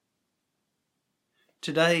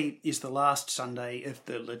Today is the last Sunday of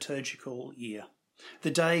the liturgical year, the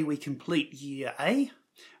day we complete Year A,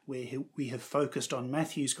 where we have focused on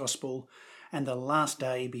Matthew's Gospel, and the last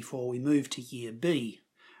day before we move to Year B,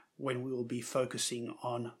 when we will be focusing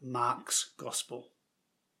on Mark's Gospel.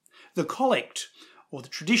 The collect, or the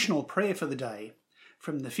traditional prayer for the day,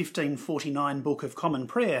 from the 1549 Book of Common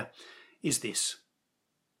Prayer, is this: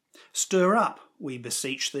 Stir up, we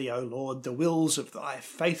beseech thee, O Lord, the wills of thy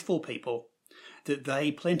faithful people, that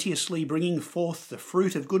they, plenteously bringing forth the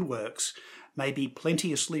fruit of good works, may be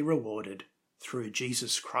plenteously rewarded through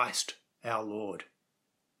Jesus Christ our Lord.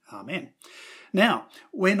 Amen. Now,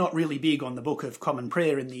 we're not really big on the Book of Common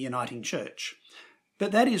Prayer in the Uniting Church,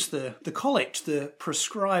 but that is the collect, the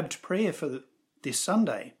prescribed prayer for this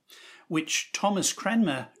Sunday, which Thomas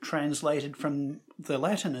Cranmer translated from the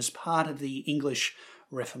Latin as part of the English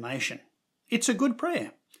Reformation. It's a good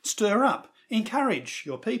prayer. Stir up, encourage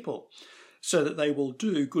your people, so that they will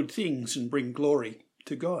do good things and bring glory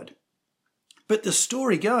to God. But the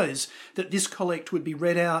story goes that this collect would be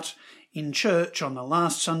read out in church on the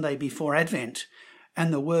last Sunday before Advent,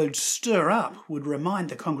 and the word stir up would remind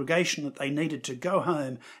the congregation that they needed to go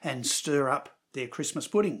home and stir up their Christmas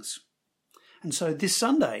puddings. And so this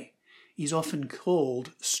Sunday is often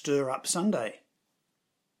called Stir Up Sunday.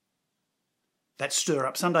 That's Stir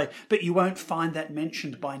Up Sunday, but you won't find that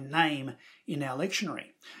mentioned by name in our lectionary.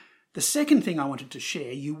 The second thing I wanted to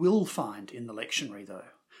share you will find in the lectionary, though.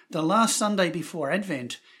 The last Sunday before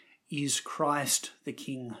Advent is Christ the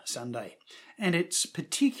King Sunday. And it's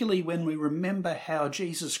particularly when we remember how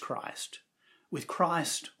Jesus Christ, with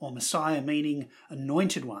Christ or Messiah meaning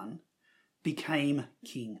anointed one, became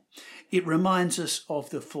king. It reminds us of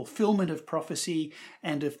the fulfillment of prophecy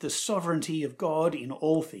and of the sovereignty of God in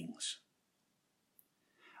all things.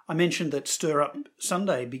 I mentioned that Stir Up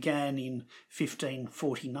Sunday began in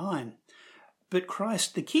 1549, but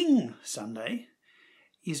Christ the King Sunday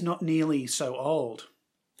is not nearly so old.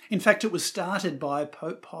 In fact, it was started by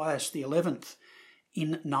Pope Pius XI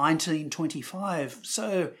in 1925,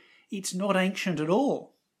 so it's not ancient at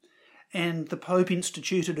all. And the Pope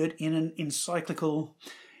instituted it in an encyclical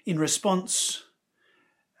in response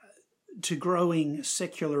to growing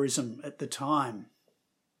secularism at the time.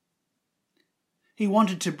 He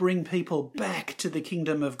wanted to bring people back to the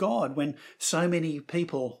kingdom of God when so many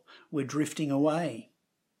people were drifting away.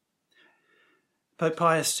 Pope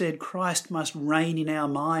Pius said Christ must reign in our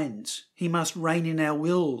minds. He must reign in our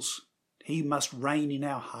wills. He must reign in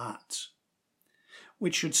our hearts,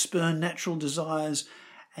 which should spurn natural desires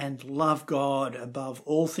and love God above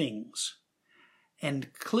all things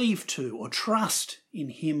and cleave to or trust in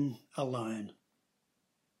Him alone.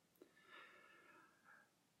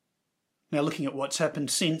 Now, looking at what's happened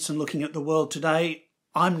since and looking at the world today,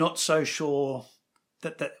 I'm not so sure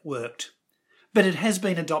that worked. But it has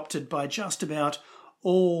been adopted by just about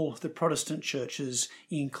all the Protestant churches,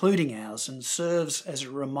 including ours, and serves as a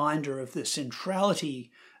reminder of the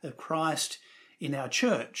centrality of Christ in our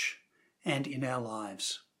church and in our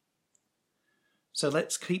lives. So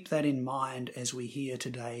let's keep that in mind as we hear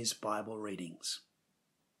today's Bible readings.